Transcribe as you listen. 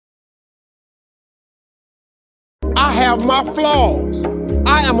have my flaws.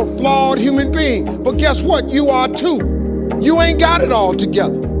 I am a flawed human being, but guess what? You are too. You ain't got it all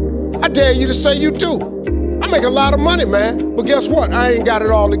together. I dare you to say you do. I make a lot of money, man, but guess what? I ain't got it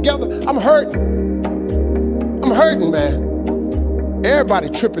all together. I'm hurting. I'm hurting, man. Everybody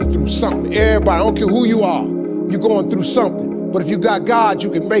tripping through something. Everybody, I don't care who you are, you're going through something. But if you got God,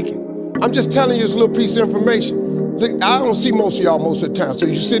 you can make it. I'm just telling you this little piece of information. Look, I don't see most of y'all most of the time. So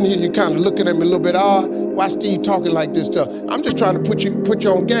you're sitting here, you're kind of looking at me a little bit odd. Why Steve talking like this stuff? I'm just trying to put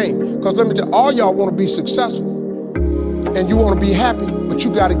you on game. Because let me tell you, all y'all want to be successful. And you want to be happy, but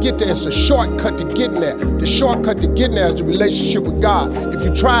you got to get there. It's a shortcut to getting there. The shortcut to getting there is the relationship with God. If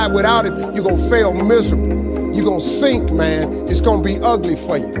you try it without it, you're going to fail miserably. You're going to sink, man. It's going to be ugly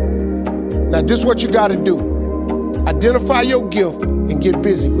for you. Now, this is what you got to do. Identify your gift and get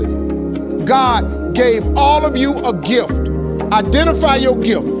busy with it. God gave all of you a gift. Identify your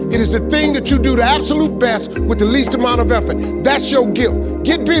gift. It is the thing that you do the absolute best with the least amount of effort. That's your gift.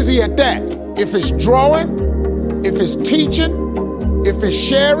 Get busy at that. If it's drawing, if it's teaching, if it's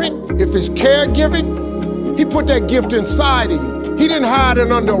sharing, if it's caregiving, he put that gift inside of you. He didn't hide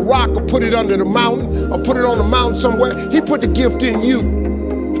it under a rock or put it under the mountain or put it on the mountain somewhere. He put the gift in you.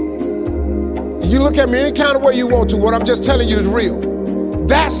 You look at me any kind of way you want to. What I'm just telling you is real.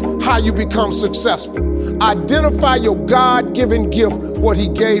 That's how you become successful. Identify your God-given gift, what he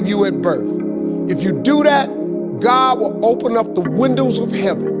gave you at birth. If you do that, God will open up the windows of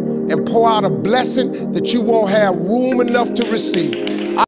heaven and pour out a blessing that you won't have room enough to receive.